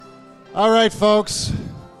All right, folks.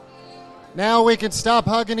 Now we can stop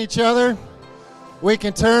hugging each other. We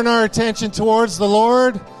can turn our attention towards the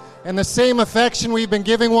Lord, and the same affection we've been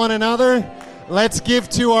giving one another, let's give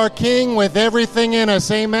to our King with everything in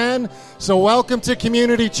us. Amen. So welcome to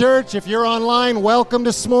Community Church. If you're online, welcome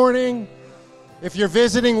this morning. If you're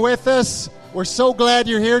visiting with us, we're so glad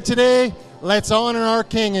you're here today. Let's honor our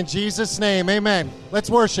King in Jesus' name. Amen. Let's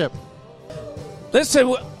worship.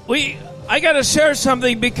 Listen, I got to share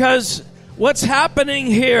something because what's happening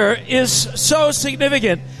here is so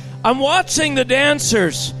significant. I'm watching the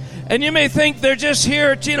dancers, and you may think they're just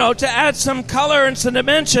here to add some color and some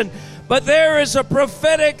dimension, but there is a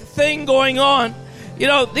prophetic thing going on.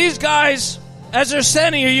 These guys, as they're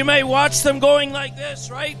standing here, you may watch them going like this,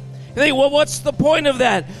 right? You think, well, what's the point of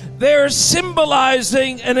that? They're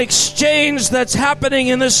symbolizing an exchange that's happening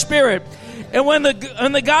in the Spirit. And when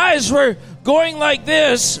the guys were going like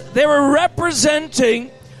this, they were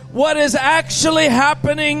representing what is actually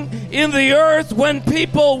happening in the earth when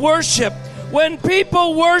people worship. When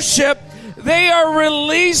people worship, they are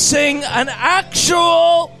releasing an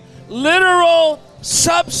actual, literal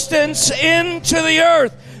substance into the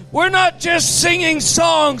earth. We're not just singing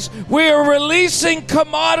songs. We are releasing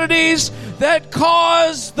commodities that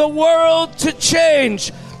cause the world to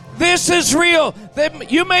change. This is real.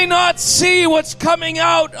 You may not see what's coming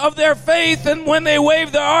out of their faith and when they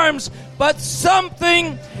wave their arms, but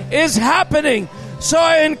something is happening. So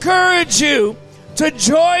I encourage you to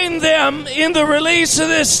join them in the release of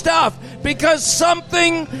this stuff, because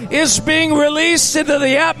something is being released into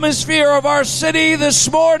the atmosphere of our city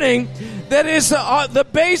this morning that is the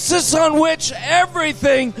basis on which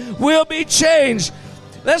everything will be changed.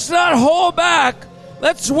 Let's not hold back.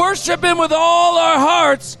 Let's worship Him with all our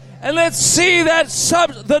hearts. And let's see that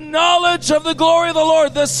the knowledge of the glory of the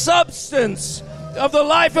Lord, the substance of the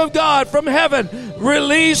life of God from heaven,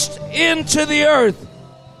 released into the earth.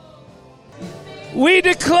 We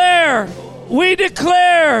declare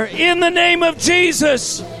in the name of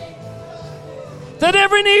Jesus that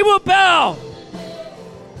every knee will bow.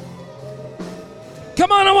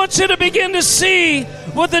 Come on, I want you to begin to see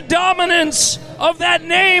what the dominance of that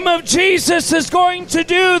name of Jesus is going to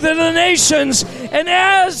do to the nations. And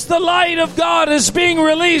as the light of God is being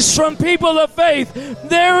released from people of faith,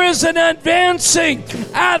 there is an advancing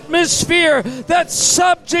atmosphere that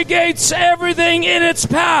subjugates everything in its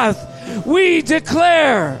path. We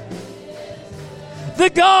declare the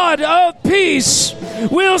God of peace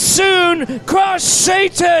will soon crush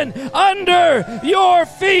Satan under your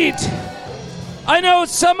feet. I know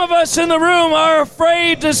some of us in the room are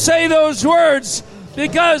afraid to say those words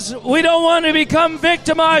because we don't want to become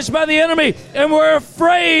victimized by the enemy. And we're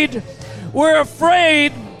afraid,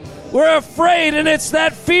 and it's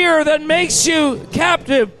that fear that makes you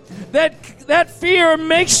captive. That fear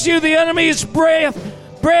makes you the enemy's bread.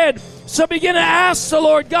 So begin to ask the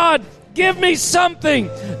Lord, God, give me something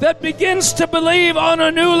that begins to believe on a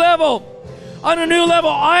new level. On a new level.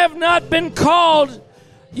 I have not been called.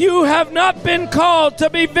 You have not been called to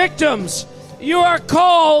be victims. You are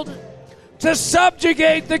called to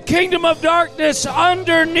subjugate the kingdom of darkness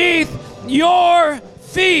underneath your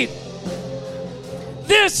feet.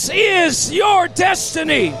 This is your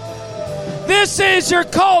destiny. This is your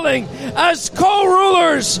calling as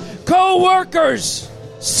co-rulers, co-workers,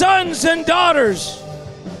 sons and daughters.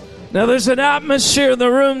 Now there's an atmosphere in the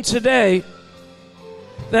room today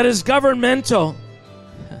that is governmental.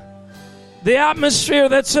 The atmosphere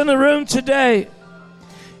that's in the room today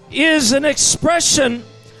is an expression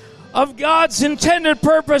of God's intended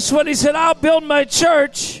purpose when He said, I'll build my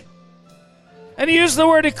church. And He used the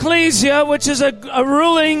word ecclesia, which is a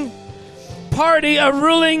ruling party, a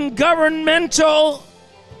ruling governmental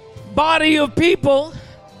body of people.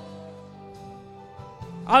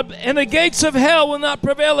 And the gates of hell will not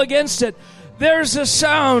prevail against it. There's a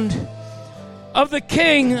sound of the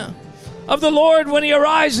King of the Lord when He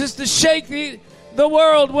arises to shake the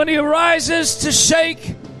world, when He arises to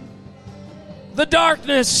shake the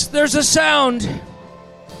darkness. There's a sound,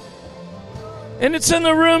 and it's in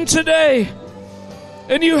the room today,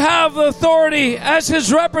 and you have the authority as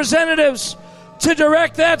His representatives to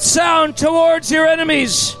direct that sound towards your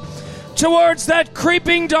enemies, towards that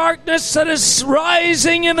creeping darkness that is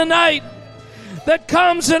rising in the night, that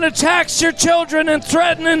comes and attacks your children and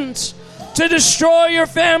threatens to destroy your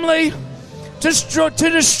family, to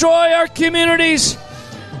destroy our communities.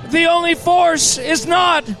 The only force is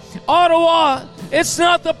not Ottawa. It's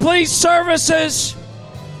not the police services.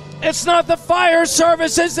 It's not the fire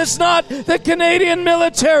services. It's not the Canadian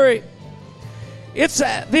military. It's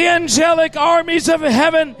the angelic armies of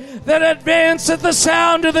heaven that advance at the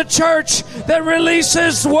sound of the church, that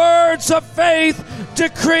releases words of faith,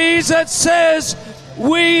 decrees that says,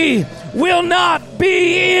 we will not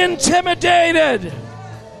be intimidated.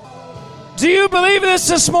 Do you believe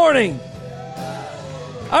this morning?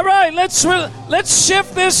 All right, let's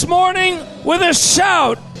shift this morning with a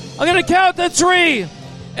shout. I'm going to count to 3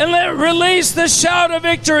 and release the shout of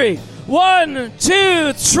victory. 1,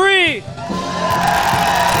 2, 3.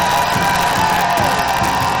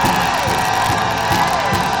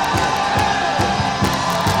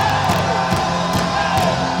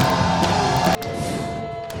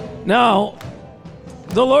 Now,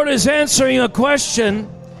 the Lord is answering a question,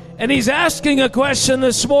 and He's asking a question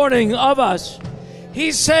this morning of us.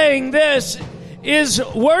 He's saying this: is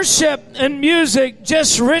worship and music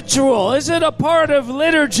just ritual? Is it a part of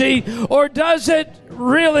liturgy, or does it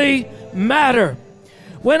really matter?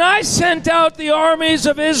 When I sent out the armies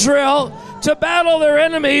of Israel to battle their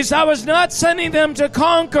enemies, I was not sending them to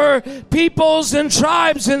conquer peoples and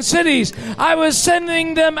tribes and cities. I was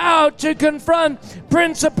sending them out to confront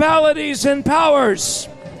principalities and powers.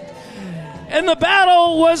 And the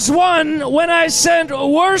battle was won when I sent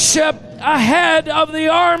worship ahead of the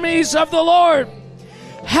armies of the Lord.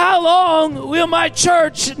 How long will my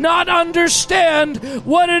church not understand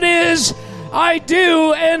what it is I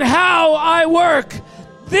do and how I work?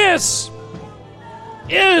 This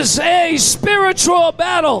is a spiritual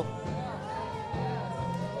battle.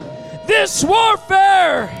 This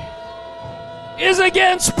warfare is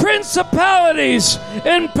against principalities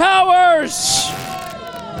and powers.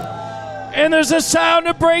 And there's a sound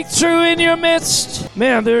of breakthrough in your midst.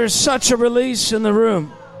 Man, there's such a release in the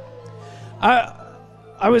room.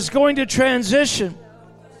 I was going to transition,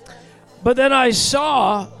 but then I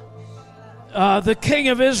saw the king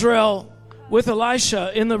of Israel with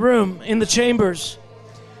Elisha in the room, in the chambers.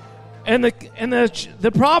 And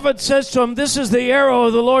the prophet says to him, "This is the arrow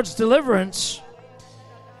of the Lord's deliverance."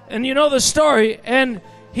 And you know the story. And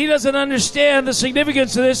he doesn't understand the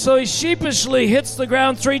significance of this, so he sheepishly hits the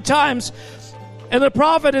ground 3 times. And the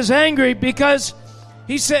prophet is angry because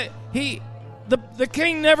he said the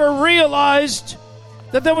king never realized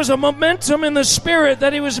that there was a momentum in the spirit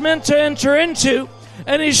that he was meant to enter into,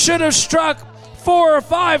 and he should have struck 4 or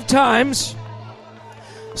 5 times.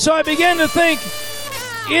 So I began to think,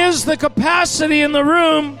 is the capacity in the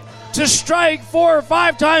room to strike 4 or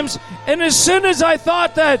 5 times? And as soon as I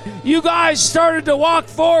thought that, you guys started to walk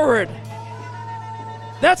forward.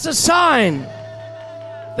 That's a sign.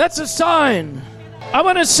 That's a sign. I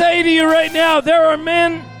want to say to you right now, there are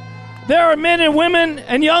men and women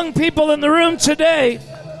and young people in the room today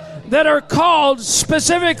that are called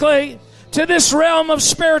specifically to this realm of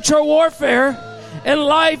spiritual warfare and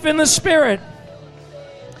life in the Spirit.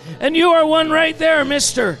 And you are one right there,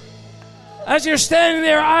 mister. As you're standing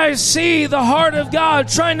there, I see the heart of God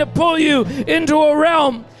trying to pull you into a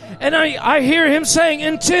realm. And I hear Him saying,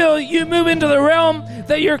 until you move into the realm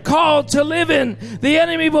that you're called to live in, the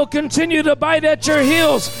enemy will continue to bite at your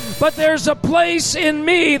heels. But there's a place in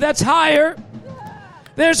me that's higher.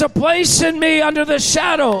 There's a place in me under the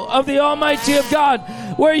shadow of the Almighty of God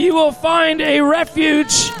where you will find a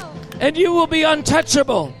refuge and you will be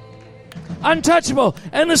untouchable. Untouchable.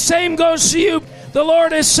 And the same goes to you. The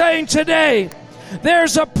Lord is saying today,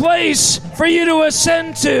 there's a place for you to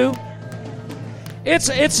ascend to.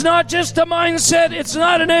 It's not just a mindset. It's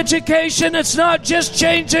not an education. It's not just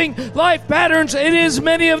changing life patterns. It is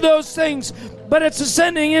many of those things. But it's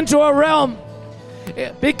ascending into a realm.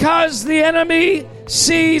 Because the enemy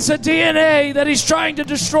sees a DNA that he's trying to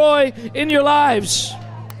destroy in your lives.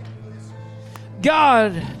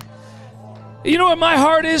 God, you know what my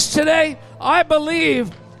heart is today? I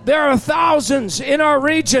believe there are thousands in our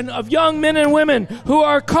region of young men and women who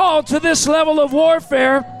are called to this level of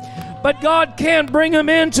warfare, but God can't bring them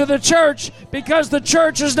into the church because the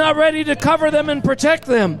church is not ready to cover them and protect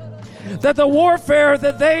them. That the warfare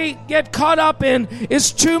that they get caught up in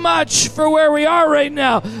is too much for where we are right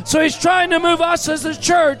now. So He's trying to move us as a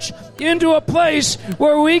church into a place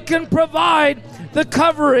where we can provide the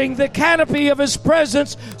covering, the canopy of His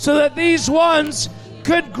presence, so that these ones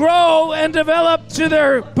could grow and develop to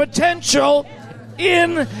their potential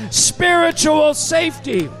in spiritual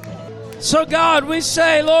safety. So God, we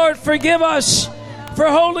say, Lord, forgive us for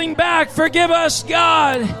holding back. Forgive us,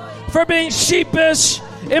 God, for being sheepish,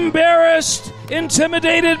 embarrassed,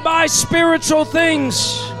 intimidated by spiritual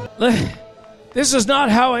things. This is not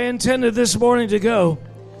how I intended this morning to go,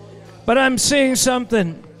 but I'm seeing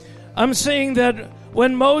something. I'm seeing that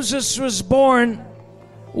when Moses was born,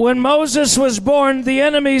 the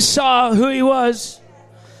enemy saw who he was.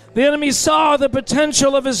 The enemy saw the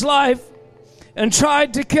potential of his life and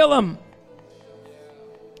tried to kill him.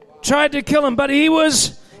 But he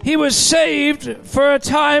was saved for a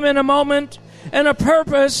time and a moment and a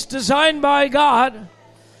purpose designed by God,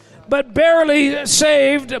 but barely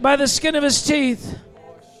saved by the skin of his teeth.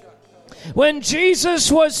 When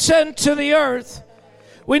Jesus was sent to the earth,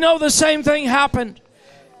 we know the same thing happened.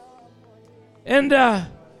 And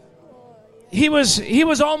he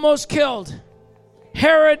was almost killed.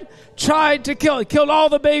 Herod tried to kill. He killed all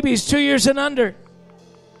the babies 2 years and under.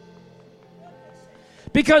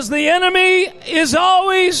 Because the enemy is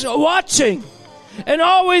always watching and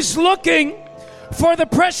always looking for the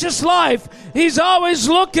precious life. He's always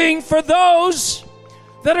looking for those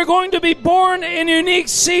that are going to be born in unique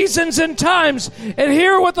seasons and times. And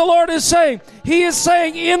hear what the Lord is saying. He is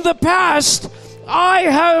saying, in the past, I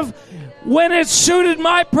have, when it suited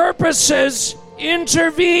my purposes,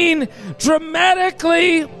 intervened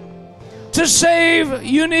dramatically to save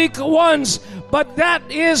unique ones. But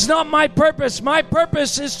that is not my purpose. My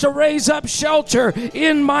purpose is to raise up shelter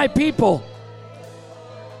in my people.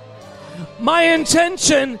 My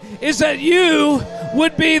intention is that you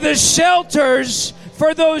would be the shelters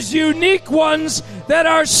for those unique ones that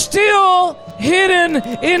are still hidden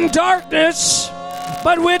in darkness,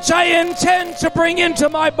 but which I intend to bring into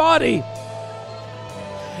my body.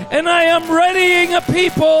 And I am readying a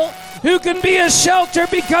people who can be a shelter,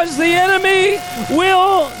 because the enemy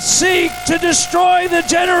will seek to destroy the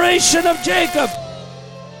generation of Jacob.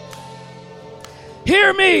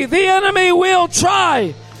 Hear me, the enemy will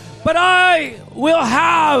try, but I will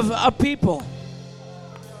have a people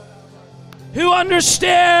who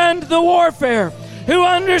understand the warfare, who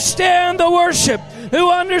understand the worship, who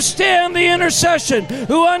understand the intercession,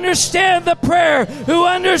 who understand the prayer, who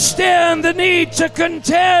understand the need to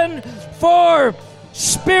contend for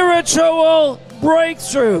spiritual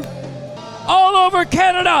breakthrough. All over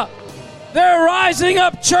Canada, there are rising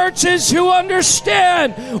up churches who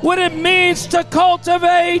understand what it means to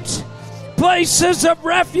cultivate places of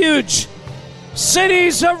refuge,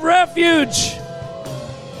 cities of refuge,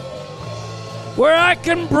 where I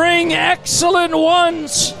can bring excellent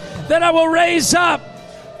ones that I will raise up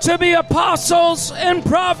to be apostles and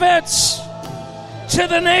prophets to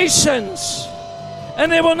the nations. And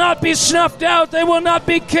they will not be snuffed out. They will not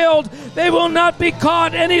be killed. They will not be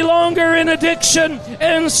caught any longer in addiction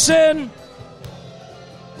and sin.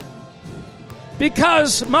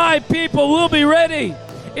 Because my people will be ready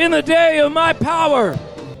in the day of my power.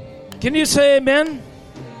 Can you say amen?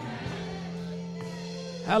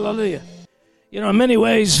 Hallelujah. You know, in many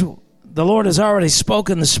ways, the Lord has already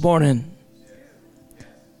spoken this morning.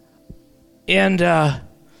 And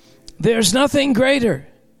there's nothing greater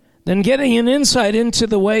than getting an insight into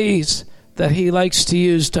the ways that He likes to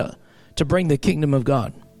use to bring the kingdom of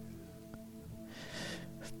God.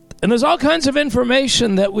 And there's all kinds of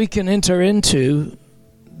information that we can enter into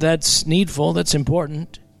that's needful, that's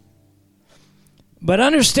important. But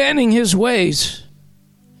understanding His ways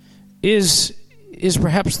is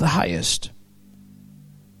perhaps the highest.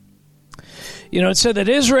 You know, it said that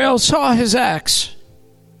Israel saw His acts,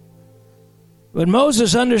 but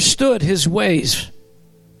Moses understood His ways.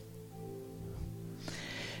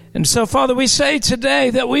 And so, Father, we say today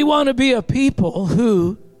that we want to be a people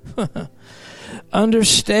who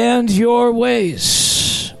understand your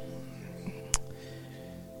ways.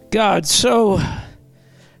 God, so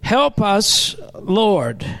help us,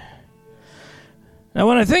 Lord. Now,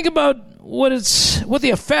 when I think about what the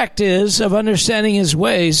effect is of understanding His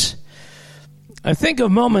ways, I think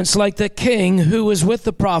of moments like the king who was with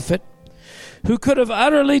the prophet, who could have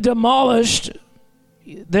utterly demolished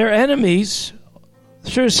their enemies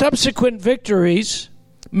through subsequent victories,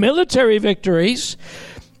 military victories.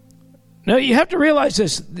 Now, you have to realize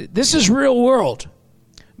this. This is real world.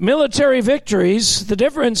 Military victories, the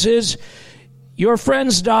difference is your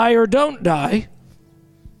friends die or don't die.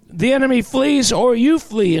 The enemy flees or you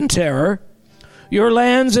flee in terror. Your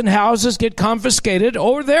lands and houses get confiscated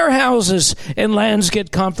or their houses and lands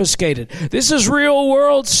get confiscated. This is real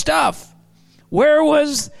world stuff. Where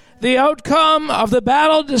was the outcome of the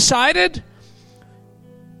battle decided?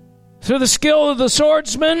 Through the skill of the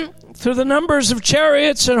swordsman, through the numbers of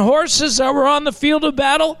chariots and horses that were on the field of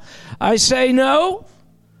battle? I say no.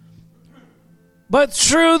 But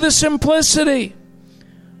through the simplicity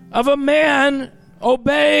of a man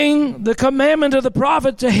obeying the commandment of the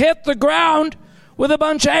prophet to hit the ground with a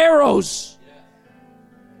bunch of arrows.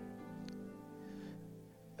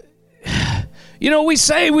 You know, we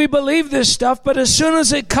say we believe this stuff, but as soon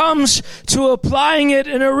as it comes to applying it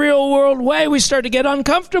in a real world way, we start to get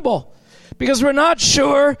uncomfortable because we're not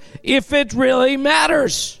sure if it really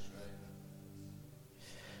matters.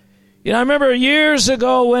 You know, I remember years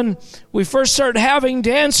ago when we first started having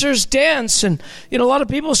dancers dance, and, you know, a lot of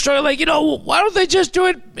people struggle, like, you know, why don't they just do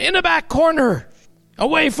it in the back corner,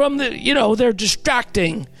 away from the, you know, they're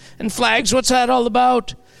distracting. And flags, what's that all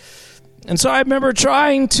about? And so I remember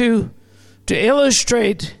trying to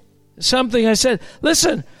illustrate something. I said,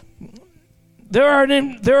 listen, there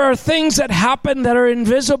are things that happen that are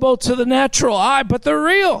invisible to the natural eye, but they're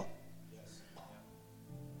real.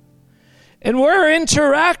 And we're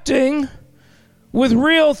interacting with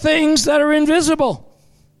real things that are invisible.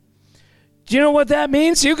 Do you know what that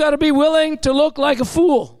means? You got to be willing to look like a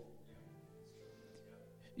fool.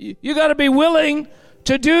 You got to be willing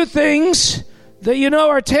to do things that you know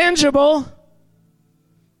are tangible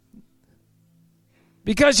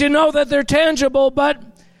because you know that they're tangible, but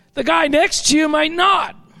the guy next to you might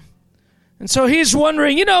not. And so he's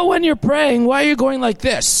wondering, you know, when you're praying, why are you going like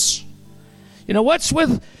this? You know, what's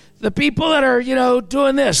with the people that are, you know,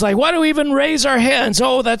 doing this? Like, why do we even raise our hands?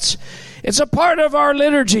 Oh, it's a part of our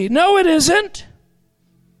liturgy. No, it isn't.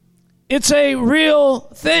 It's a real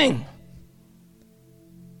thing.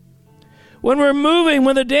 When we're moving,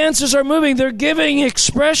 when the dancers are moving, they're giving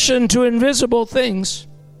expression to invisible things.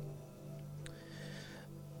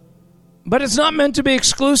 But it's not meant to be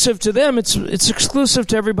exclusive to them. It's exclusive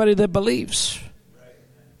to everybody that believes.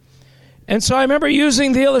 And so I remember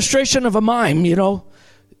using the illustration of a mime, you know.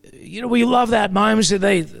 You know, we love that mimes.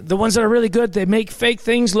 The ones that are really good, they make fake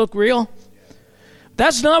things look real.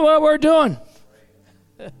 That's not what we're doing.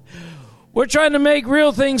 We're trying to make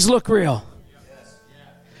real things look real.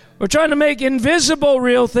 We're trying to make invisible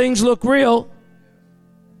real things look real.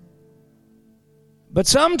 But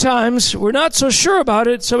sometimes we're not so sure about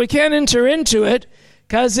it, so we can't enter into it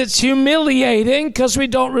because it's humiliating because we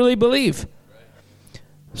don't really believe.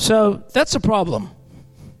 So that's a problem.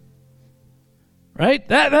 Right?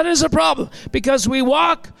 That is a problem because we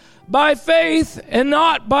walk by faith and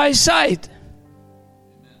not by sight.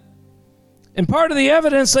 And part of the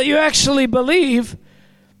evidence that you actually believe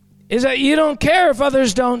is that you don't care if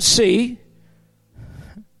others don't see.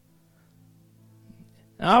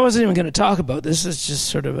 Now, I wasn't even going to talk about this. It's just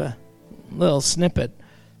sort of a little snippet.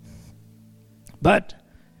 But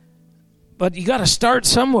you got to start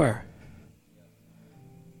somewhere.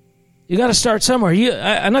 You got to start somewhere.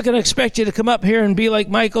 I'm not going to expect you to come up here and be like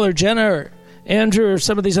Michael or Jenna or Andrew or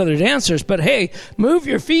some of these other dancers. But hey, move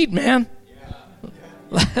your feet, man.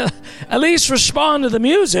 Yeah. At least respond to the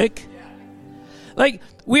music. Like,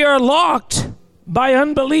 we are locked by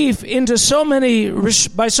unbelief into so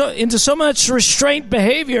much restraint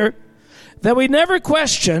behavior that we never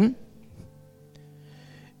question.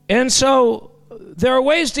 And so there are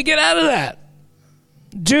ways to get out of that.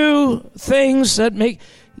 Do things that make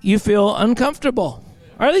you feel uncomfortable,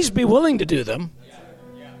 or at least be willing to do them.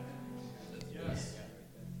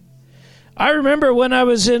 I remember when I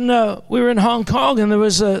was we were in Hong Kong, and there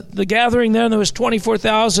was the gathering there, and there was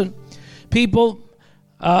 24,000 people.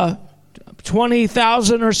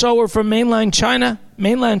 20,000 or so were from mainland China,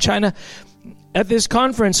 at this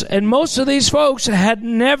conference. And most of these folks had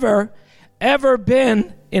never, ever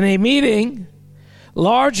been in a meeting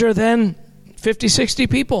larger than 50, 60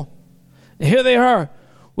 people. And here they are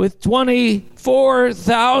with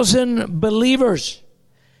 24,000 believers.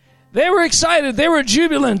 They were excited. They were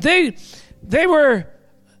jubilant. They were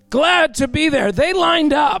glad to be there. They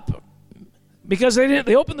lined up because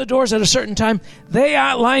they opened the doors at a certain time. They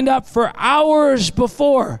lined up for hours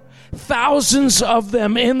before. Thousands of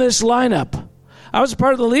them in this lineup. I was a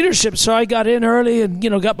part of the leadership, so I got in early and,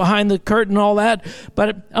 got behind the curtain and all that.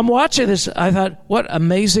 But I'm watching this. I thought, what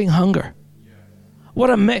amazing hunger.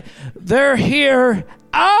 They're here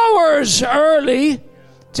hours early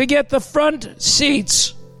to get the front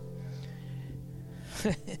seats.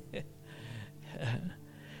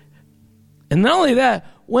 And not only that,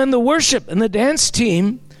 when the worship and the dance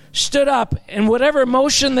team stood up and whatever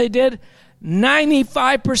motion they did,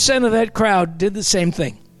 95% of that crowd did the same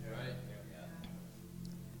thing.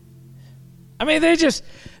 I mean, they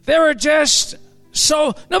were just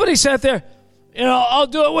so, nobody sat there, I'll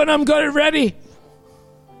do it when I'm good and ready.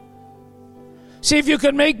 See if you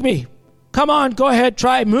can make me. Come on, go ahead,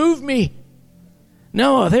 try, move me.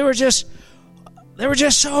 No, they were just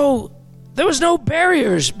so, there was no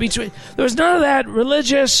barriers between, there was none of that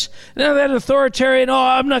religious, none of that authoritarian,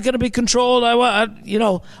 I'm not going to be controlled,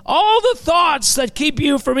 all the thoughts that keep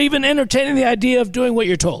you from even entertaining the idea of doing what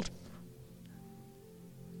you're told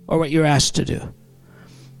or what you're asked to do.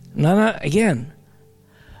 Again,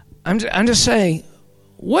 I'm just saying,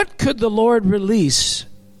 what could the Lord release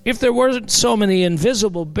if there weren't so many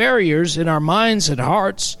invisible barriers in our minds and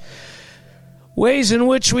hearts? ways in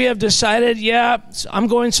which we have decided, yeah, I'm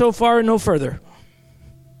going so far and no further.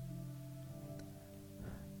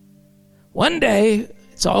 One day,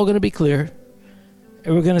 it's all going to be clear,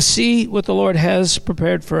 and we're going to see what the Lord has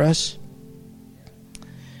prepared for us.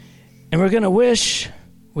 And we're going to wish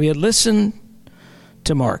we had listened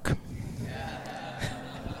to Mark.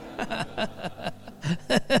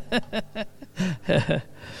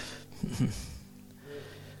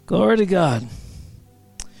 Glory to God.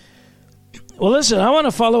 Well, listen, I want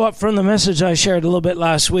to follow up from the message I shared a little bit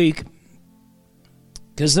last week,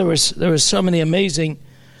 because there was so many amazing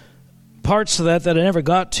parts of that I never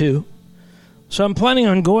got to. So I'm planning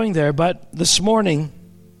on going there, but this morning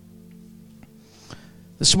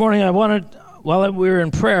I wanted, while we were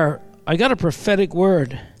in prayer, I got a prophetic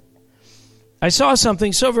word. I saw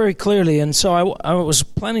something so very clearly, and so I was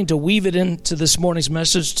planning to weave it into this morning's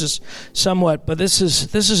message just somewhat, but this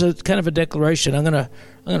is a kind of a declaration. I'm gonna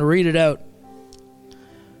read it out.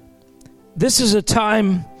 This is a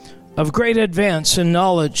time of great advance in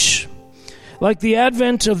knowledge. Like the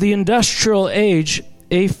advent of the industrial age,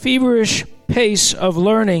 a feverish pace of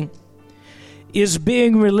learning is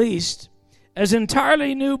being released as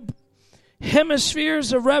entirely new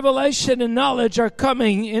hemispheres of revelation and knowledge are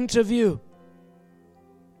coming into view.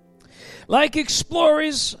 Like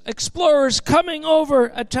explorers coming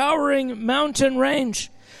over a towering mountain range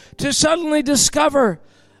to suddenly discover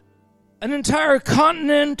an entire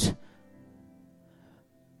continent,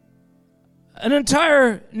 an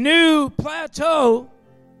entire new plateau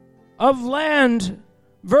of land,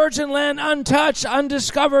 virgin land, untouched,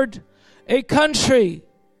 undiscovered, a country.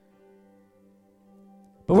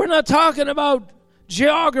 But we're not talking about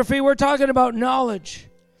geography, we're talking about knowledge.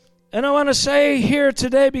 And I want to say here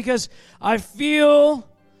today, because I feel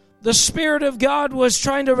the Spirit of God was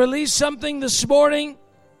trying to release something this morning.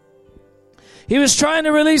 He was trying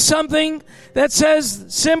to release something that says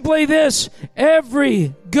simply this: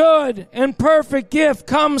 every good and perfect gift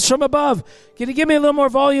comes from above. Can you give me a little more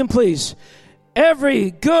volume, please?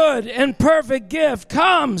 Every good and perfect gift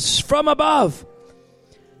comes from above.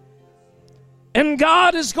 And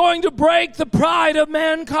God is going to break the pride of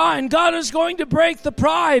mankind. God is going to break the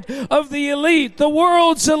pride of the elite, the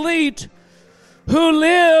world's elite, who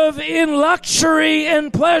live in luxury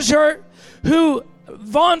and pleasure, who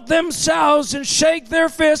vaunt themselves and shake their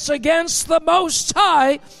fists against the Most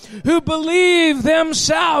High, who believe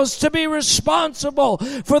themselves to be responsible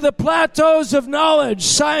for the plateaus of knowledge,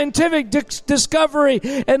 scientific discovery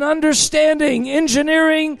and understanding,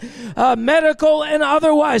 engineering, medical and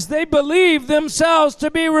otherwise. They believe themselves to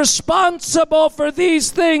be responsible for these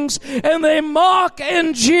things, and they mock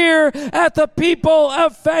and jeer at the people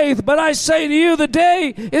of faith. But I say to you, the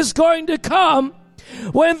day is going to come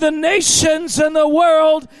when the nations and the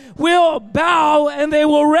world will bow, and they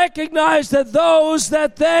will recognize that those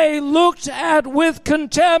that they looked at with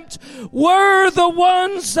contempt were the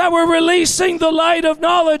ones that were releasing the light of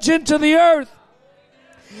knowledge into the earth.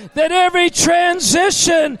 That every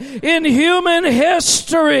transition in human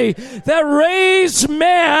history that raised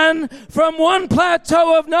man from one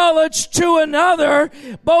plateau of knowledge to another,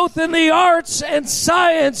 both in the arts and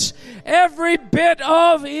science, every bit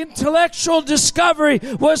of intellectual discovery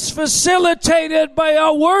was facilitated by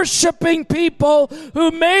a worshiping people who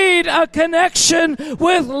made a connection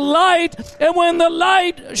with light. And when the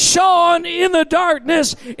light shone in the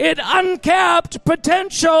darkness, it uncapped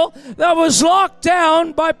potential that was locked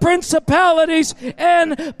down by principalities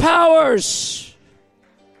and powers.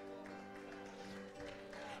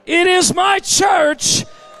 It is my church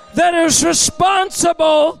that is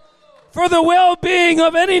responsible for the well-being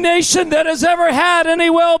of any nation that has ever had any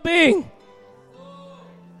well-being.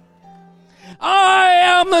 I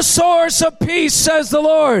am the source of peace, says the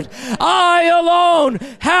Lord. I alone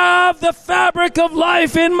have the fabric of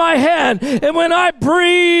life in my hand. And when I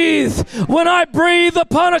breathe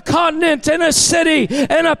upon a continent and a city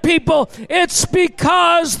and a people, it's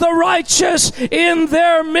because the righteous in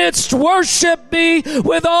their midst worship me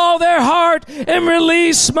with all their heart and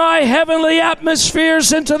release my heavenly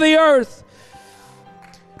atmospheres into the earth.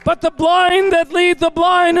 But the blind that lead the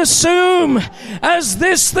blind assume, as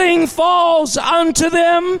this thing falls unto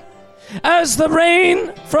them, as the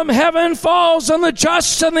rain from heaven falls on the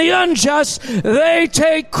just and the unjust, they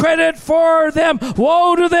take credit for them.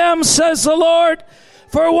 Woe to them, says the Lord,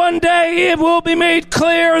 for one day it will be made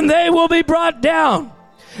clear, and they will be brought down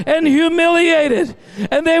and humiliated,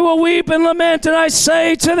 and they will weep and lament. And I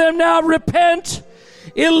say to them now, repent,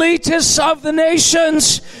 elitists of the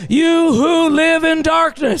nations, you who live in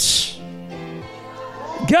darkness.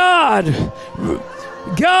 God,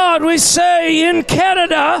 we say in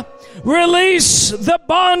Canada, release the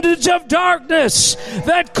bondage of darkness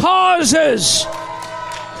that causes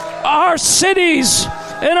our cities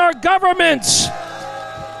and our governments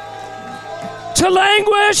to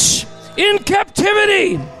languish in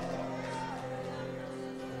captivity.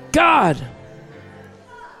 God,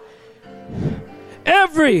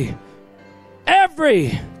 every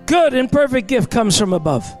good and perfect gift comes from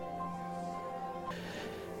above.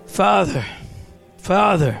 Father,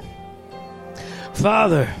 Father,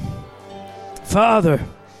 Father, Father,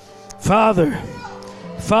 Father,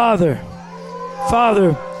 Father,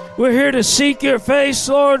 Father, we're here to seek your face,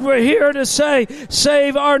 Lord. We're here to say,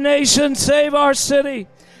 save our nation, save our city.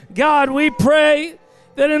 God, we pray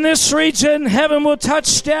that in this region, heaven will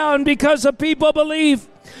touch down because the people believe,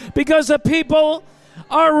 because the people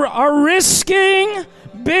are risking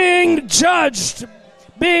being judged,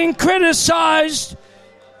 being criticized,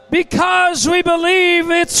 because we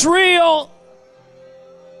believe it's real.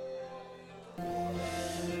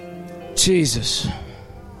 Jesus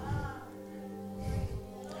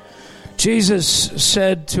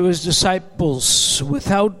said to his disciples,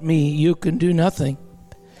 without me you can do nothing.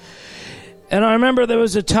 And I remember there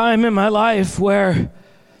was a time in my life where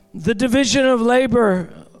the division of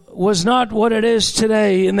labor was not what it is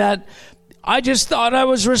today, in that I just thought I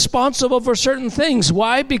was responsible for certain things.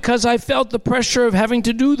 Why? Because I felt the pressure of having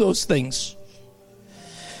to do those things.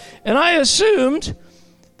 And I assumed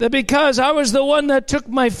that because I was the one that took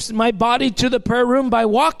my body to the prayer room by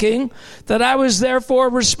walking, that I was therefore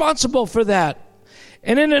responsible for that.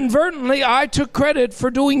 And inadvertently, I took credit for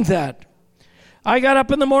doing that. I got up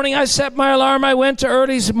in the morning, I set my alarm, I went to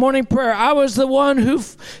early morning prayer. I was the one who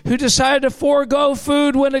decided to forego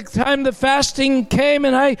food when the time the fasting came,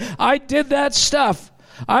 and I did that stuff.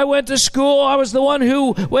 I went to school, I was the one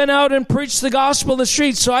who went out and preached the gospel in the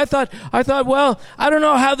streets. So I thought, well, I don't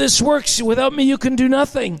know how this works. Without me, you can do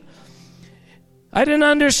nothing. I didn't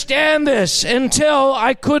understand this until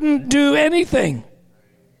I couldn't do anything.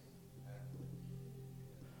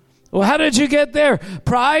 Well, how did you get there?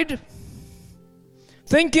 Pride?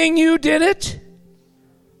 Thinking you did it?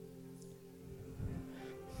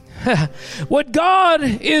 What God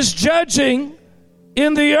is judging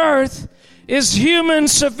in the earth is human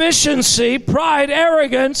sufficiency, pride,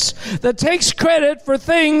 arrogance that takes credit for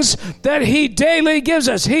things that he daily gives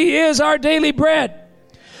us. He is our daily bread.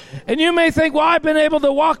 And you may think, well, I've been able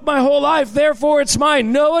to walk my whole life, therefore it's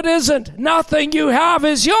mine. No, it isn't. Nothing you have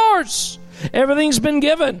is yours. Everything's been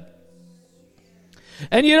given.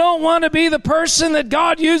 And you don't want to be the person that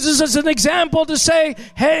God uses as an example to say,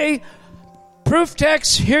 hey, proof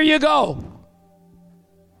text, here you go.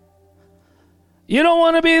 You don't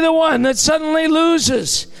want to be the one that suddenly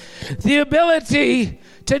loses the ability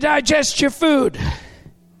to digest your food.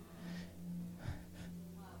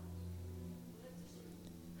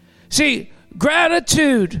 See,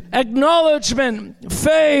 gratitude, acknowledgement,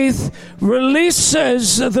 faith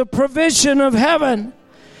releases the provision of heaven.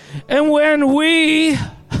 And when we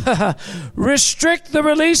restrict the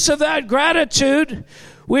release of that gratitude,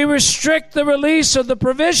 we restrict the release of the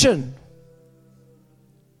provision.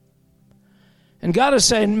 And God is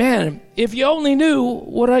saying, man, if you only knew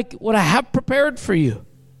what I have prepared for you,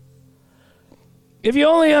 if you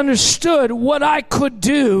only understood what I could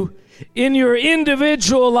do in your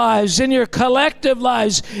individual lives, in your collective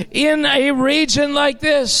lives, in a region like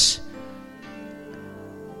this.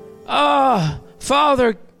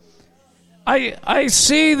 Father, I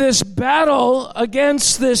see this battle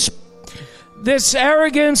against this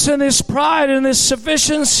arrogance and this pride and this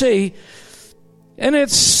sufficiency, and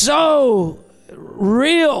it's so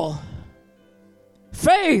real.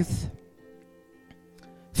 Faith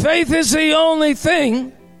is the only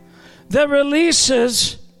thing that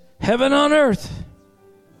releases heaven on earth.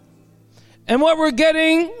 And what we're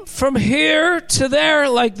getting from here to there,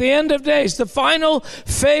 like the end of days, the final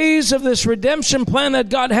phase of this redemption plan that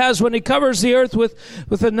God has when he covers the earth with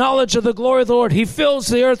the knowledge of the glory of the Lord. He fills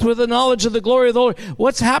the earth with the knowledge of the glory of the Lord.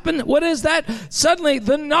 What's happened? What is that? Suddenly,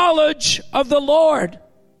 the knowledge of the Lord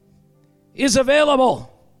is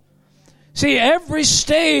available. See, every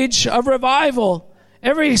stage of revival,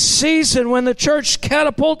 every season when the church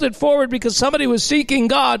catapulted forward because somebody was seeking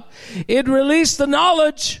God, it released the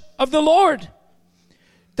knowledge of the Lord.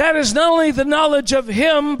 That is not only the knowledge of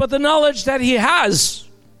him, but the knowledge that he has.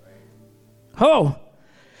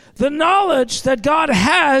 The knowledge that God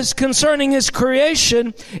has concerning his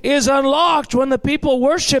creation is unlocked when the people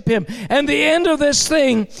worship him. And the end of this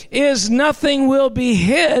thing is nothing will be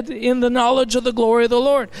hid in the knowledge of the glory of the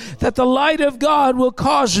Lord. That the light of God will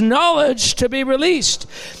cause knowledge to be released.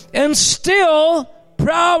 And still,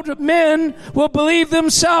 proud men will believe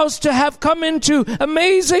themselves to have come into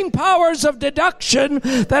amazing powers of deduction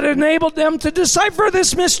that enabled them to decipher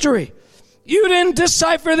this mystery. You didn't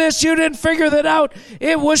decipher this. You didn't figure that out.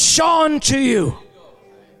 It was shown to you.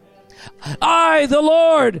 I, the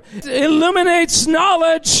Lord, illuminates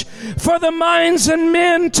knowledge for the minds and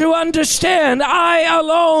men to understand. I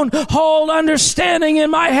alone hold understanding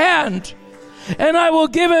in my hand, and I will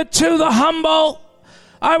give it to the humble.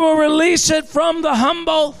 I will release it from the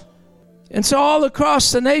humble. And so all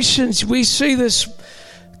across the nations, we see this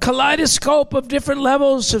kaleidoscope of different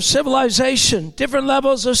levels of civilization, different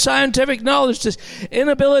levels of scientific knowledge, this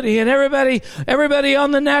inability, and everybody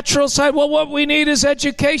on the natural side. Well, what we need is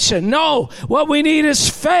education. No, what we need is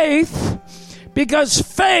faith, because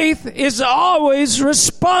faith is always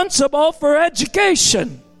responsible for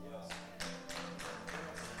education.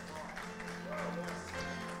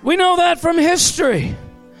 We know that from history.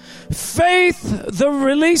 Faith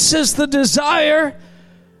releases the desire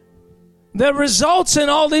that results in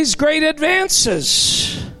all these great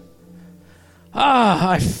advances.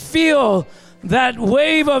 I feel that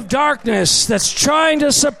wave of darkness that's trying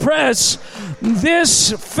to suppress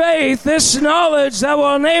this faith, this knowledge that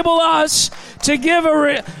will enable us to give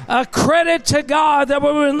a credit to God that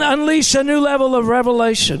will unleash a new level of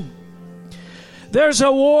revelation. There's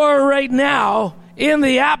a war right now in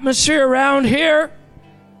the atmosphere around here,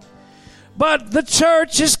 but the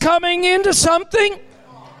church is coming into something.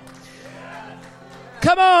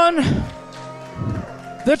 Come on.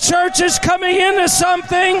 The church is coming into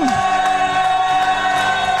something.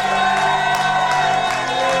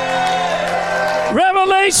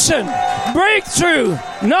 Revelation, breakthrough,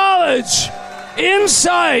 knowledge,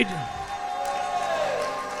 insight.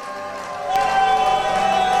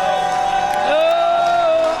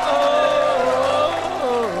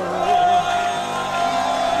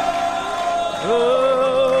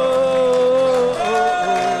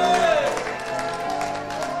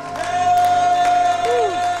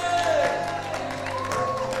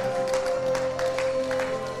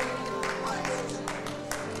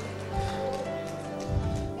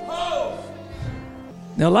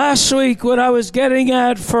 Now, last week, what I was getting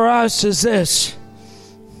at for us is this,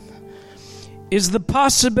 is the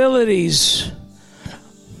possibilities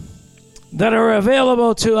that are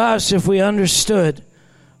available to us if we understood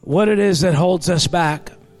what it is that holds us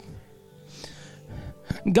back.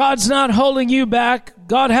 God's not holding you back.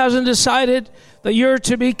 God hasn't decided that you're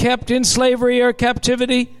to be kept in slavery or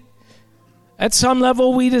captivity. At some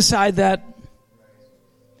level, we decide that.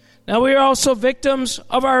 Now, we are also victims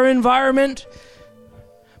of our environment.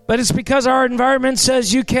 But it's because our environment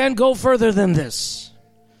says you can't go further than this.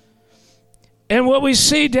 And what we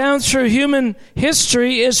see down through human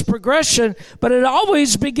history is progression, but it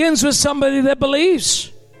always begins with somebody that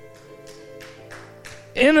believes.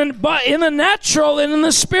 In the natural and in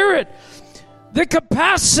the spirit. The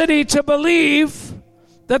capacity to believe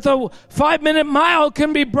that the 5-minute mile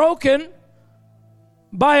can be broken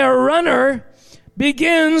by a runner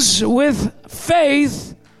begins with faith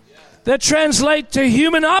that translate to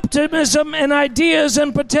human optimism and ideas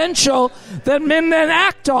and potential that men then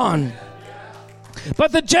act on.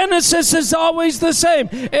 But the genesis is always the same.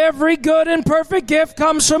 Every good and perfect gift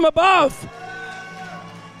comes from above.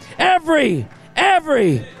 Every.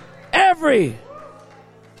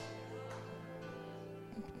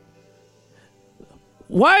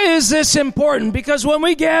 Why is this important? Because when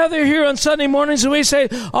we gather here on Sunday mornings and we say,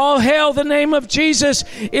 "All hail the name of Jesus,"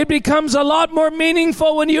 it becomes a lot more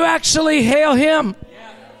meaningful when you actually hail Him.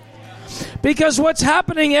 Because what's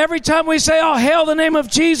happening every time we say, "Oh, hail the name of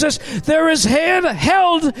Jesus," there is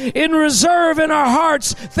held in reserve in our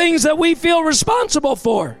hearts things that we feel responsible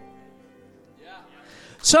for.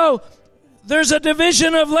 So there's a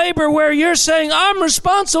division of labor where you're saying, "I'm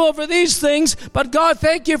responsible for these things, but God,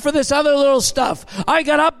 thank you for this other little stuff. I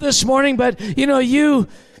got up this morning, but you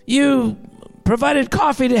provided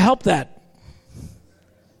coffee to help that."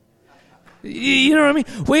 You know what I mean?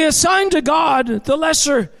 We assign to God the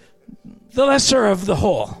lesser of the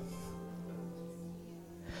whole.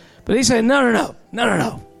 But He's saying, no.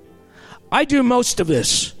 I do most of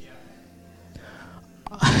this.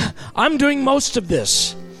 I'm doing most of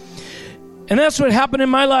this. And that's what happened in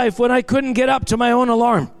my life when I couldn't get up to my own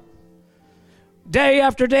alarm. Day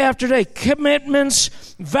after day after day, commitments,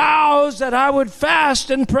 vows that I would fast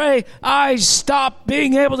and pray. I stopped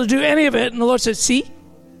being able to do any of it. And the Lord said,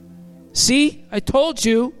 See, I told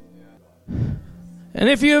you. And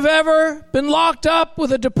if you've ever been locked up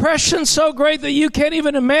with a depression so great that you can't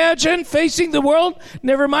even imagine facing the world,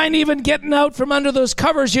 never mind even getting out from under those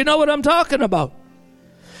covers, you know what I'm talking about.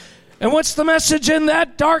 And what's the message in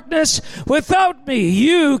that darkness? Without me,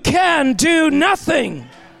 you can do nothing.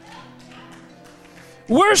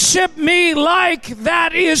 Worship me like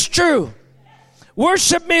that is true.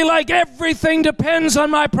 Worship me like everything depends on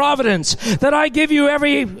my providence. That I give you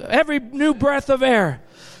every new breath of air.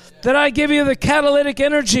 That I give you the catalytic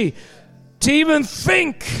energy to even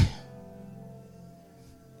think.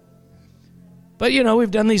 But we've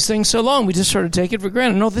done these things so long, we just sort of take it for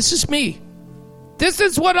granted. No, this is me. This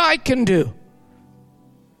is what I can do.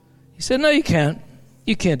 He said, no, you can't.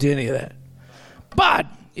 You can't do any of that. But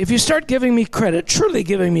if you start giving me credit, truly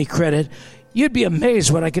giving me credit, you'd be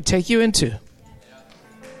amazed what I could take you into.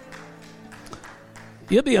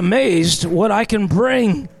 You'll be amazed what I can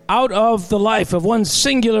bring out of the life of one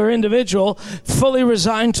singular individual fully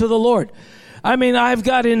resigned to the Lord. I mean, I've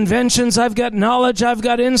got inventions, I've got knowledge, I've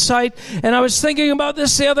got insight. And I was thinking about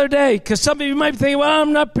this the other day, because some of you might be thinking, well,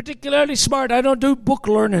 I'm not particularly smart. I don't do book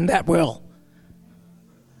learning that well.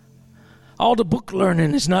 All the book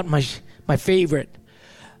learning is not my favorite.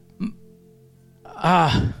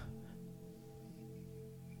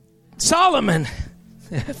 Solomon,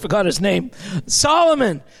 I forgot his name.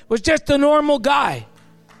 Solomon was just a normal guy.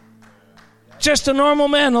 Just a normal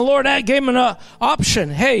man. The Lord gave him an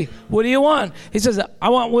option. Hey, what do you want? He says, I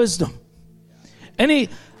want wisdom. And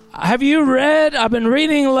have you read, I've been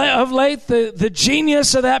reading of late, the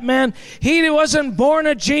genius of that man. He wasn't born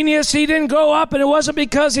a genius. He didn't grow up, and it wasn't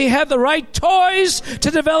because he had the right toys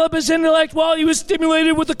to develop his intellect while he was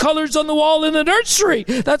stimulated with the colors on the wall in the nursery.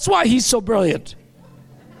 That's why he's so brilliant.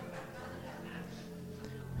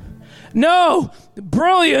 No,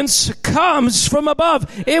 brilliance comes from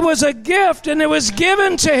above. It was a gift, and it was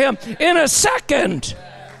given to him in a second.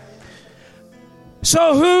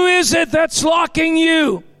 So who is it that's locking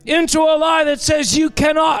you into a lie that says you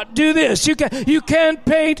cannot do this? You can't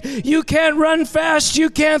paint, you can't run fast, you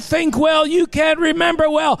can't think well, you can't remember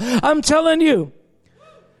well. I'm telling you,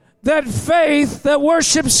 that faith that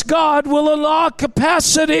worships God will unlock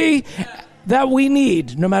capacity that we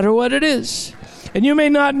need, no matter what it is. And you may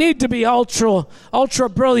not need to be ultra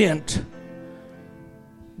brilliant,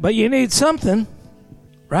 but you need something,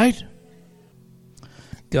 right?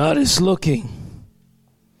 God is looking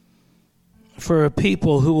for a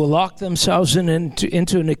people who will lock themselves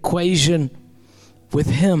into an equation with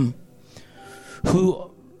Him,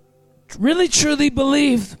 who really truly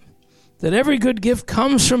believe that every good gift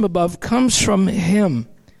comes from above, comes from Him.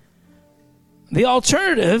 The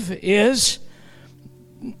alternative is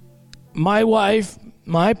my wife,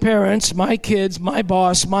 my parents, my kids, my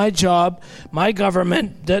boss, my job, my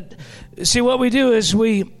government. See, what we do is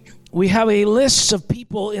we have a list of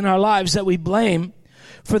people in our lives that we blame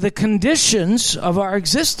for the conditions of our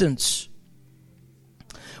existence.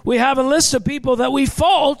 We have a list of people that we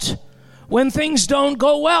fault when things don't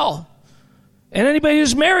go well. And anybody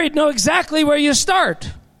who's married know exactly where you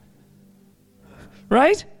start.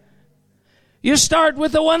 Right? You start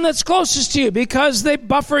with the one that's closest to you because they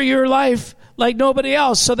buffer your life like nobody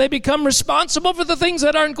else. So they become responsible for the things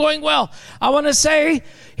that aren't going well. I want to say,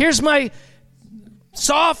 here's my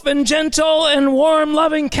soft and gentle and warm,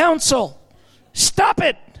 loving counsel. Stop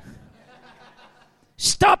it.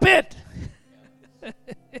 Stop it.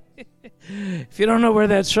 If you don't know where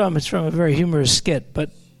that's from, it's from a very humorous skit.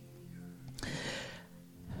 But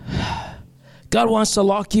God wants to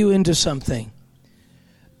lock you into something.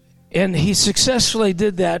 And He successfully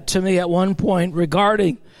did that to me at one point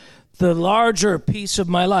regarding the larger piece of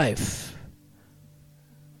my life.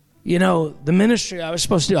 You know, the ministry I was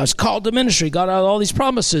supposed to do. I was called to ministry, got out all these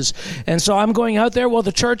promises. And so I'm going out there, well,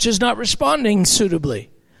 the church is not responding suitably.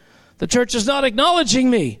 The church is not acknowledging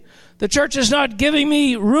me. The church is not giving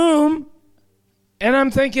me room. And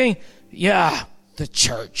I'm thinking, yeah, the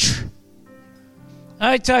church.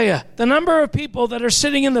 I tell you, the number of people that are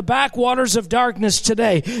sitting in the backwaters of darkness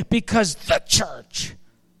today because the church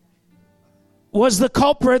was the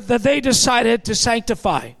culprit that they decided to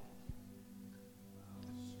sanctify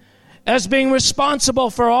as being responsible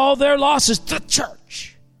for all their losses. The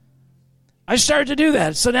church. I started to do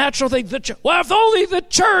that. It's a natural thing. Well, if only the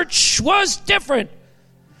church was different.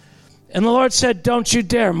 And the Lord said, don't you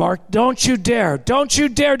dare, Mark. Don't you dare. Don't you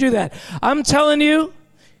dare do that. I'm telling you,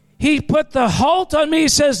 He put the halt on me. He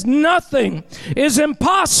says, nothing is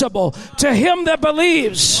impossible to him that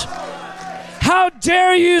believes. How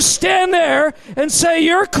dare you stand there and say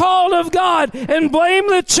you're called of God and blame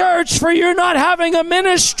the church for you not having a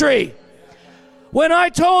ministry? When I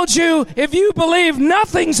told you, if you believe,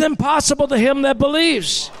 nothing's impossible to him that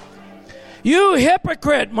believes. You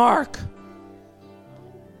hypocrite, Mark.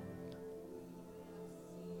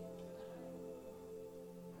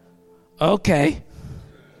 Okay.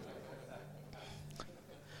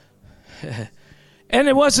 And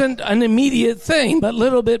it wasn't an immediate thing, but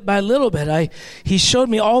little bit by little bit, he showed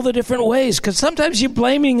me all the different ways. Because sometimes you're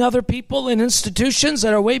blaming other people and institutions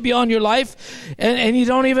that are way beyond your life, and you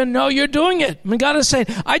don't even know you're doing it. I mean, God is saying,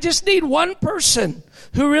 I just need one person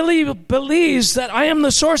who really believes that I am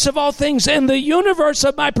the source of all things, and the universe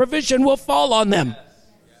of my provision will fall on them.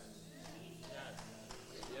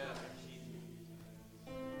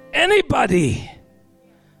 Anybody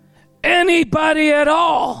at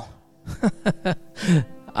all.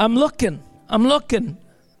 I'm looking.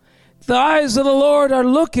 The eyes of the Lord are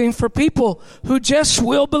looking for people who just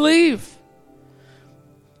will believe.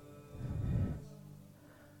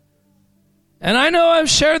 And I know I've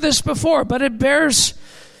shared this before, but there's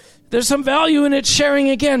some value in it sharing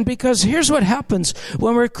again, because here's what happens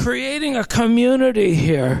when we're creating a community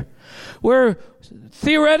here, where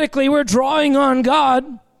theoretically we're drawing on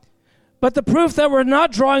God, but the proof that we're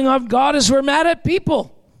not drawing on God is we're mad at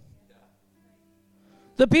people.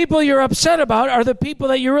 The people you're upset about are the people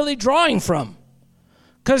that you're really drawing from.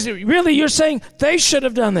 Because really you're saying, they should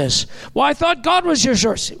have done this. Well, I thought God was your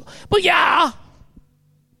source. Well, yeah.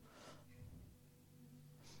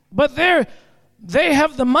 But they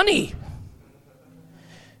have the money.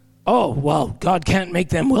 Oh, well, God can't make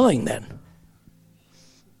them willing then.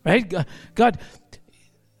 Right? God,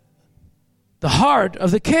 the heart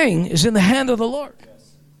of the king is in the hand of the Lord.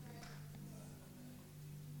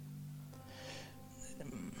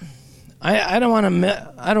 I don't want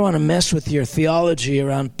to mess with your theology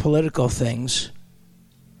around political things.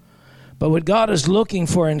 But what God is looking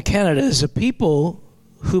for in Canada is a people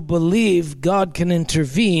who believe God can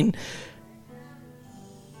intervene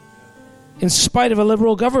in spite of a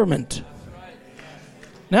liberal government.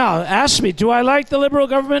 Now, ask me, do I like the liberal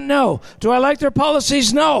government? No. Do I like their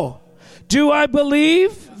policies? No. Do I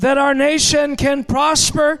believe that our nation can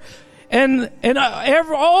prosper and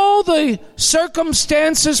all the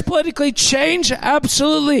circumstances politically change?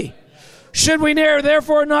 Absolutely. Should we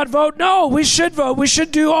therefore not vote? No, we should vote. We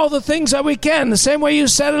should do all the things that we can, the same way you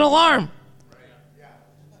set an alarm.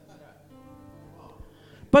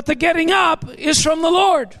 But the getting up is from the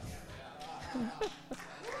Lord.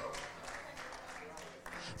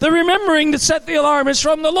 The remembering to set the alarm is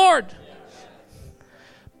from the Lord.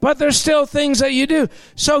 But there's still things that you do.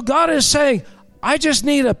 So God is saying, I just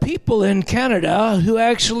need a people in Canada who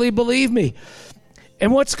actually believe me.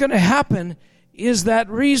 And what's going to happen is that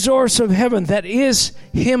resource of heaven that is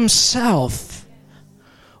Himself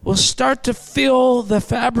will start to fill the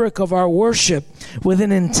fabric of our worship with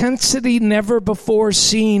an intensity never before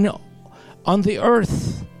seen on the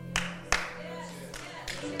earth.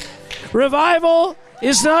 Revival's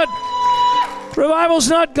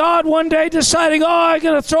not God one day deciding, I'm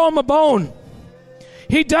going to throw him a bone.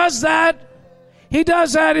 He does that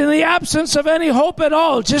in the absence of any hope at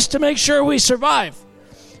all, just to make sure we survive.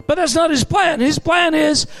 But that's not His plan. His plan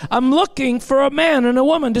is, I'm looking for a man and a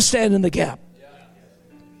woman to stand in the gap.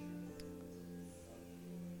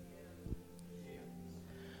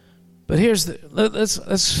 But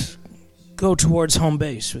let's go towards home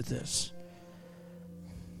base with this.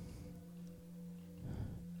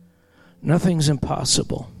 Nothing's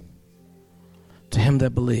impossible to him that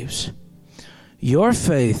believes. Your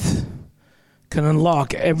faith can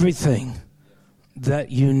unlock everything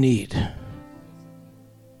that you need.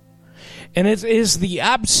 And it is the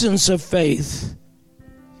absence of faith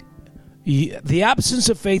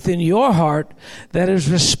in your heart that is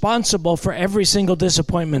responsible for every single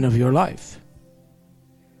disappointment of your life.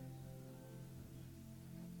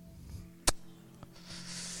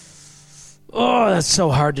 Oh, that's so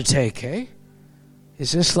hard to take, eh?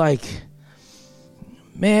 It's just like,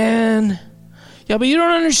 man, yeah, but you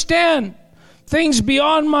don't understand. Things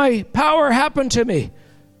beyond my power happen to me.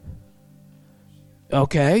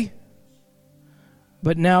 Okay.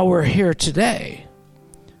 But now we're here today.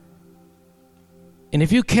 And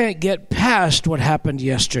if you can't get past what happened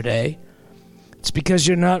yesterday, it's because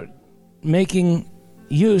you're not making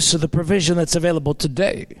use of the provision that's available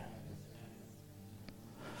today.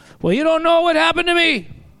 Well, you don't know what happened to me.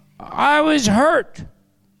 I was hurt.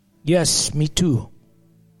 Yes, me too.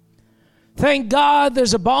 Thank God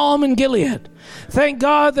there's a balm in Gilead. Thank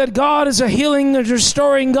God that God is a healing and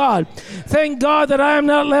restoring God. Thank God that I am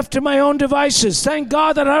not left to my own devices. Thank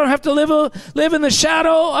God that I don't have to live in the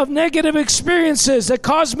shadow of negative experiences that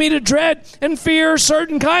cause me to dread and fear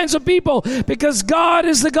certain kinds of people, because God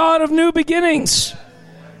is the God of new beginnings.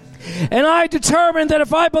 And I determined that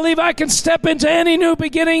if I believe I can step into any new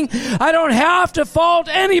beginning, I don't have to fault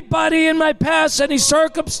anybody in my past, any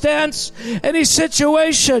circumstance, any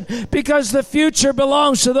situation, because the future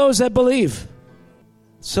belongs to those that believe.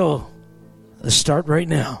 So, let's start right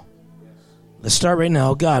now. Let's start right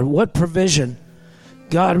now. God, what provision,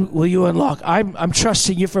 God, will you unlock? I'm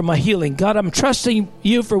trusting you for my healing. God, I'm trusting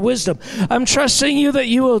you for wisdom. I'm trusting you that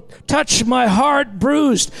you will touch my heart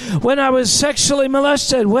bruised when I was sexually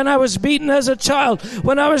molested, when I was beaten as a child,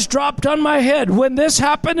 when I was dropped on my head, when this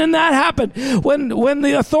happened and that happened, when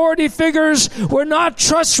the authority figures were not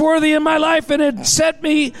trustworthy in my life and it set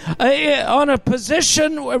me on a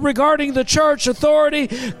position regarding the church, authority,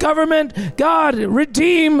 government. God,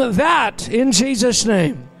 redeem that in Jesus'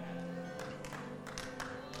 name.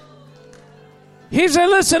 He said,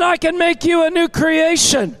 listen, I can make you a new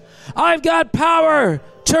creation. I've got power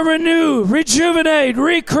to renew, rejuvenate,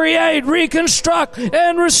 recreate, reconstruct,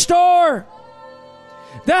 and restore.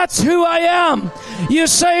 That's who I am. You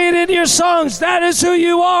say it in your songs. That is who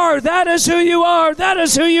you are. That is who you are. That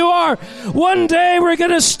is who you are. One day we're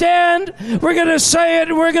going to stand, we're going to say it,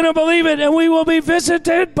 and we're going to believe it, and we will be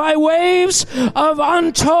visited by waves of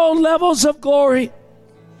untold levels of glory.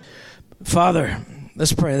 Father,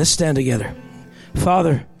 let's pray. Let's stand together.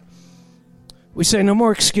 Father, we say no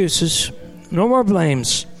more excuses, no more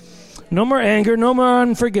blames, no more anger, no more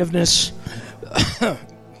unforgiveness.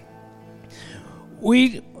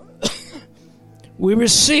 We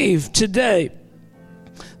receive today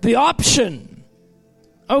the option.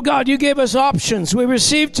 Oh God, you gave us options. We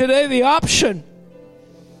receive today the option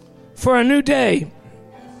for a new day.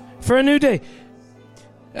 For a new day.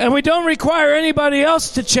 And we don't require anybody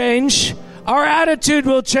else to change. Our attitude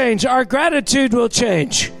will change. Our gratitude will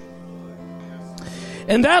change.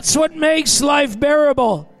 And that's what makes life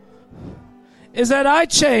bearable, is that I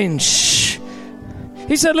change.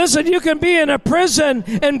 He said, listen, you can be in a prison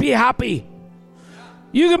and be happy.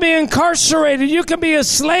 You can be incarcerated. You can be a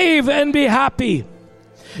slave and be happy.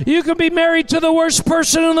 You can be married to the worst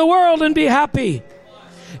person in the world and be happy.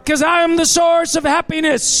 Because I am the source of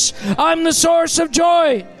happiness. I'm the source of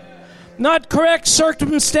joy. Not correct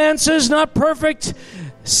circumstances, not perfect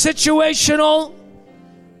situational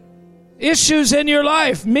issues in your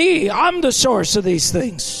life. Me, I'm the source of these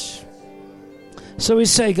things. So we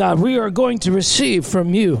say, God, we are going to receive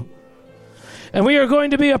from you. And we are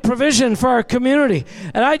going to be a provision for our community.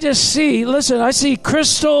 And I just see, listen, I see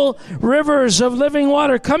crystal rivers of living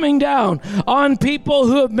water coming down on people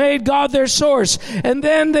who have made God their source. And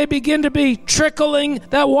then they begin to be trickling,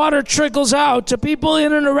 that water trickles out to people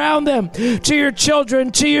in and around them, to your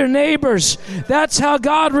children, to your neighbors. That's how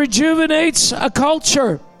God rejuvenates a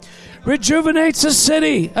culture, rejuvenates a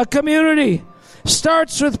city, a community.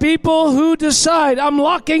 Starts with people who decide, I'm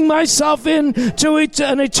locking myself into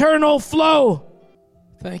an eternal flow.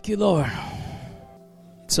 Thank you, Lord.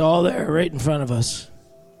 It's all there right in front of us.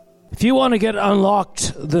 If you want to get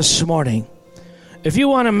unlocked this morning, if you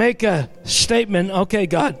want to make a statement, okay,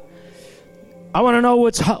 God, I want to know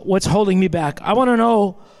what's holding me back. I want to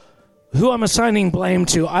know who I'm assigning blame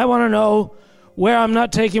to. I want to know where I'm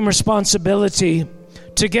not taking responsibility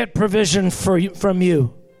to get provision from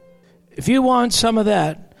you. If you want some of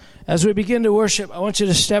that, as we begin to worship, I want you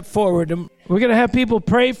to step forward. And we're going to have people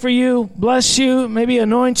pray for you, bless you, maybe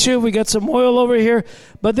anoint you. We got some oil over here.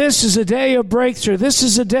 But this is a day of breakthrough. This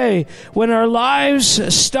is a day when our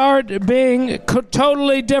lives start being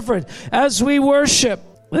totally different. As we worship,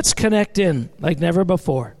 let's connect in like never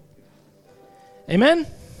before. Amen?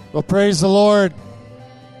 Well, praise the Lord.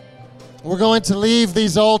 We're going to leave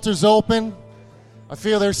these altars open. I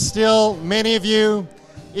feel there's still many of you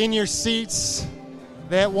in your seats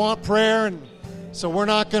that want prayer, and so we're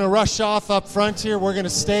not going to rush off up front here. We're going to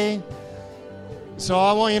stay. So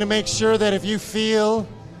I want you to make sure that if you feel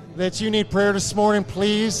that you need prayer this morning,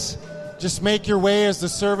 please just make your way as the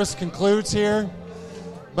service concludes here.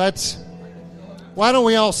 But why don't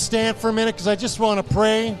we all stand for a minute, because I just want to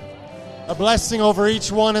pray a blessing over each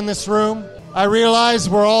one in this room. I realize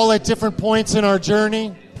we're all at different points in our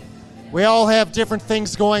journey. We all have different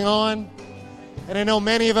things going on. And I know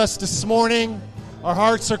many of us this morning, our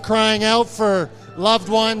hearts are crying out for loved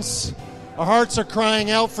ones. Our hearts are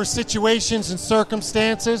crying out for situations and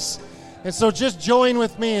circumstances. And so just join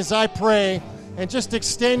with me as I pray and just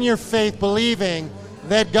extend your faith, believing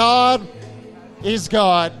that God is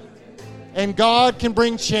God, and God can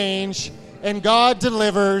bring change, and God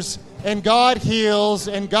delivers, and God heals,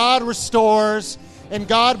 and God restores, and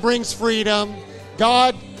God brings freedom.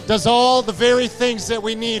 God does all the very things that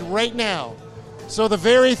we need right now. So the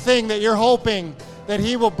very thing that you're hoping that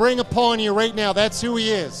He will bring upon you right now, that's who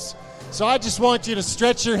He is. So I just want you to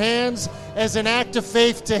stretch your hands as an act of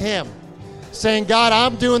faith to Him, saying, God,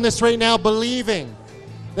 I'm doing this right now, believing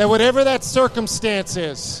that whatever that circumstance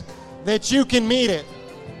is, that you can meet it.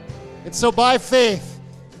 And so by faith,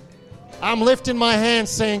 I'm lifting my hands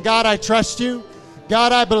saying, God, I trust you.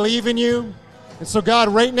 God, I believe in you. And so, God,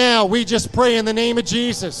 right now, we just pray in the name of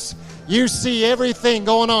Jesus. You see everything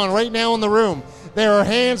going on right now in the room. There are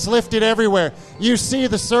hands lifted everywhere. You see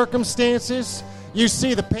the circumstances. You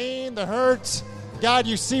see the pain, the hurts. God,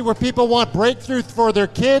 you see where people want breakthrough for their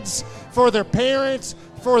kids, for their parents,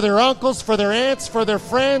 for their uncles, for their aunts, for their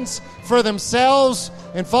friends, for themselves.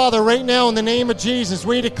 And Father, right now in the name of Jesus,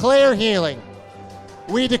 we declare healing.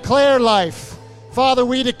 We declare life. Father,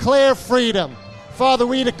 we declare freedom. Father,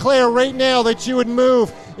 we declare right now that you would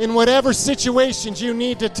move in whatever situations you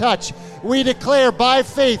need to touch. We declare by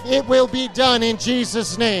faith it will be done in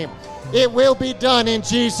Jesus' name. It will be done in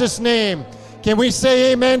Jesus' name. Can we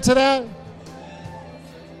say amen to that?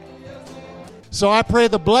 So I pray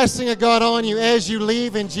the blessing of God on you as you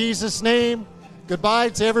leave in Jesus' name. Goodbye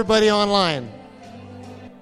to everybody online.